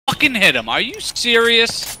fucking hit him. Are you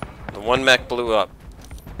serious? The one mech blew up.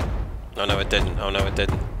 Oh no, it didn't. Oh no, it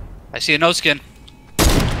didn't. I see a no skin.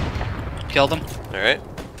 Killed him. Alright.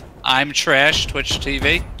 I'm trash, Twitch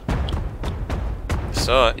TV.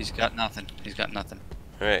 Saw it. He's got nothing. He's got nothing.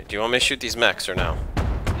 Alright, do you want me to shoot these mechs or no?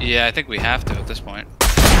 Yeah, I think we have to at this point.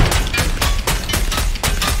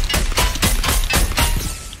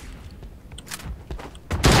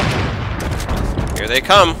 Here they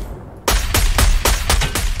come.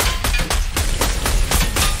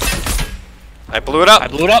 I blew it up. I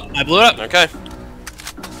blew it up. I blew it up. Okay.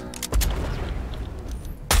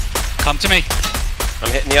 Come to me. I'm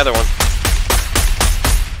hitting the other one.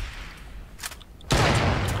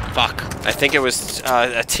 Fuck. I think it was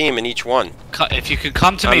a team in each one. If you could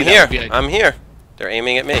come to me, I'm that here. would be I'm here. They're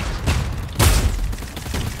aiming at me.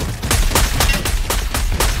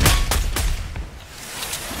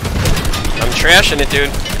 I'm trashing it, dude.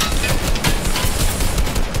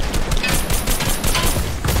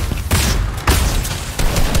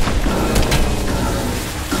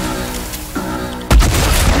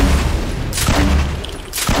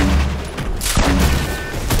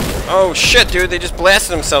 Oh shit, dude, they just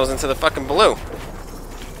blasted themselves into the fucking blue.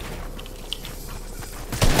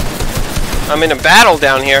 I'm in a battle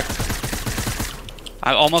down here.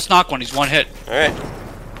 I almost knocked one. He's one hit. Alright.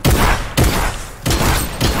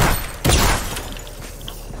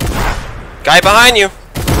 Guy behind you.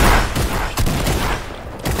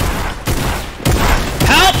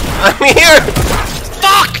 Help! I'm here!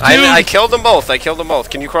 Fuck, dude! I killed them both. I killed them both.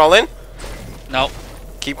 Can you crawl in? No.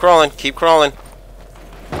 Keep crawling. Keep crawling.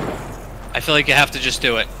 I feel like you have to just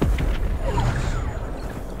do it.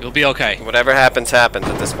 You'll be okay. Whatever happens, happens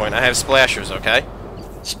at this point. I have splashers, okay?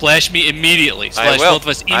 Splash me immediately. Splash will. both of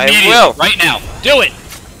us I immediately. will. Right now. Do it!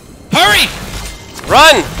 Hurry!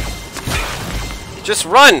 Run! Just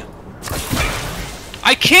run!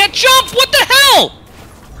 I can't jump! What the hell?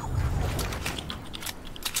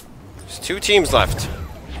 There's 2 teams left.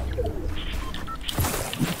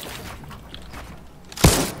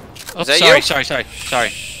 Oh, Is that sorry, you?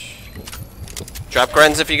 sorry. Drop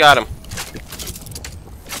Grens if you got him.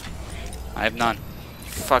 I have none.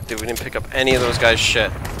 Fuck, dude, we didn't pick up any of those guys'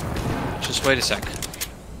 shit. Just wait a sec.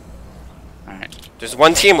 Alright. There's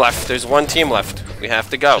 1 team left. There's 1 team left. We have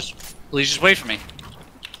to go. Please just wait for me.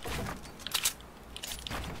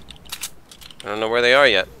 I don't know where they are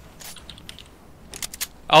yet.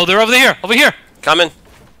 Oh, they're over here! Over here! Coming.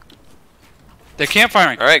 They're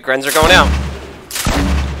campfiring. Alright, Grens are going out.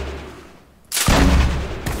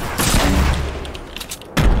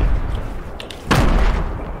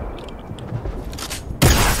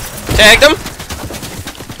 Tagged him.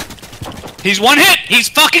 He's one hit! He's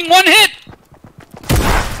fucking one hit!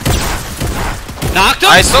 Knocked him!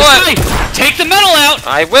 I saw This it. guy. Take the metal out!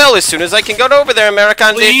 I will as soon as I can go over there,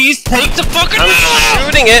 American. Please take the fucking metal out! I'm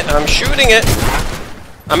shooting it. I'm shooting it.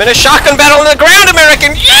 I'm in a shotgun battle on the ground,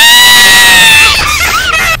 American. Yeah!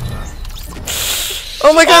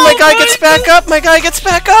 Oh my god, my guy gets back up. My guy gets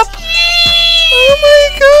back up. Oh my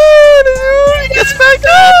god. He gets back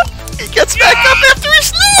up. He gets back up after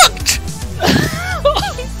he's knocked.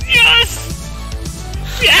 Yes!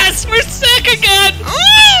 Yes, we're sick again!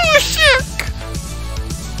 Oh, we're sick.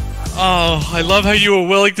 Oh, I love how you were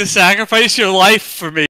willing to sacrifice your life for me.